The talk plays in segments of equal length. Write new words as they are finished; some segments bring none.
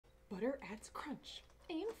butter adds crunch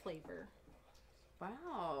and flavor.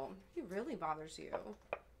 Wow, he really bothers you.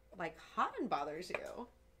 Like hot and bothers you.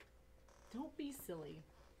 Don't be silly.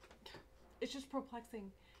 It's just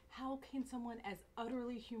perplexing. How can someone as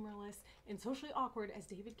utterly humorless and socially awkward as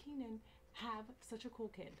David Keenan have such a cool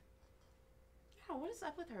kid? Yeah, what is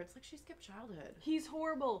up with her? It's like she skipped childhood. He's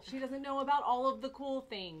horrible. She doesn't know about all of the cool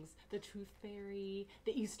things. The Tooth Fairy,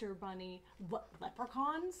 the Easter Bunny,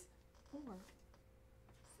 leprechauns, or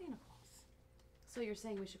Santa Claus. So you're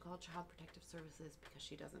saying we should call Child Protective Services because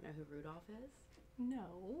she doesn't know who Rudolph is?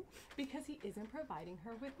 No, because he isn't providing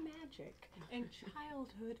her with magic. And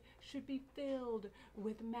childhood should be filled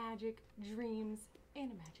with magic, dreams,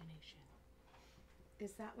 and imagination.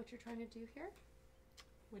 Is that what you're trying to do here?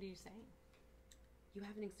 What are you saying? You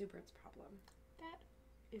have an exuberance problem. That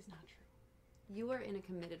is not true. You are in a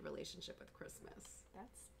committed relationship with Christmas.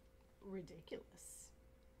 That's ridiculous.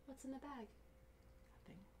 What's in the bag?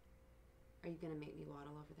 Nothing. Are you going to make me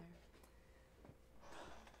waddle over there?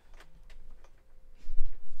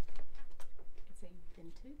 It's a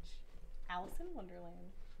vintage Alice in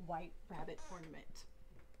Wonderland white rabbit ornament.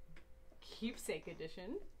 Keepsake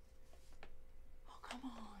edition. Oh, come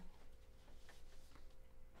on.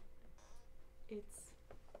 It's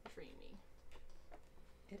dreamy.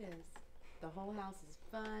 It is. The whole house is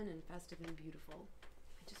fun and festive and beautiful.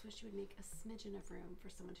 I just wish you would make a smidgen of room for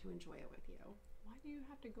someone to enjoy it with you. Why do you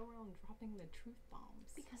have to go around dropping the truth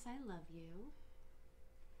bombs? Because I love you.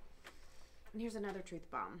 And here's another truth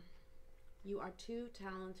bomb. You are too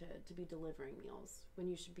talented to be delivering meals when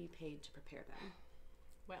you should be paid to prepare them.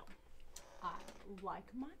 Well, I like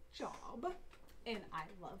my job, and I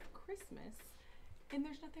love Christmas, and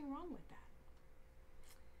there's nothing wrong with that.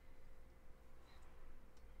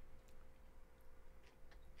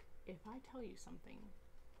 If I tell you something,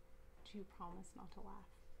 do you promise not to laugh?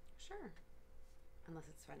 Sure. Unless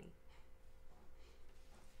it's funny.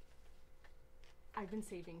 I've been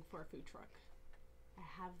saving for a food truck.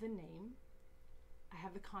 I have the name. I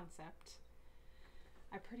have the concept.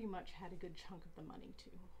 I pretty much had a good chunk of the money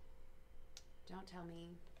too. Don't tell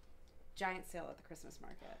me. Giant sale at the Christmas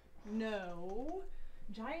market. No.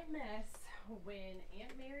 Giant mess when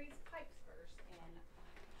Aunt Mary's pipes burst and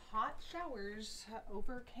hot showers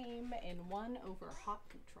overcame and won over hot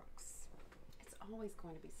food trucks. It's always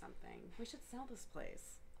going to be something. We should sell this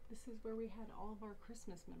place. This is where we had all of our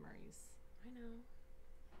Christmas memories. I know.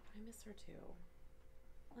 I miss her too.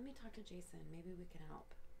 Let me talk to Jason. Maybe we can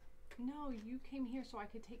help. No, you came here so I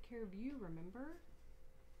could take care of you, remember?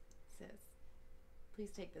 Sis,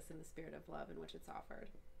 please take this in the spirit of love in which it's offered.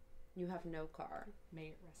 You have no car. May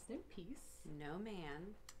it rest in peace. No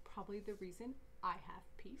man. Probably the reason I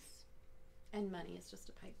have peace. And money is just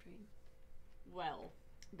a pipe dream. Well,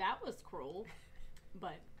 that was cruel,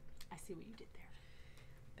 but I see what you did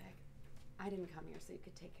there. Beck, I didn't come here so you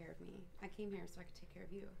could take care of me. I came here so I could take care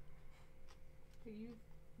of you. But you've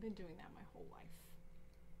been doing that my whole life.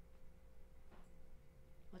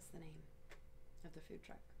 What's the name of the food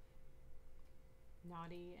truck?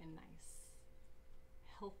 Naughty and nice.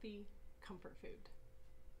 Healthy comfort food.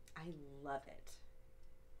 I love it.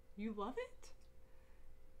 You love it?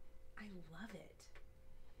 I love it.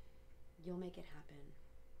 You'll make it happen.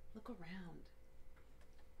 Look around.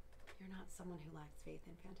 You're not someone who lacks faith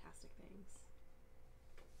in fantastic things.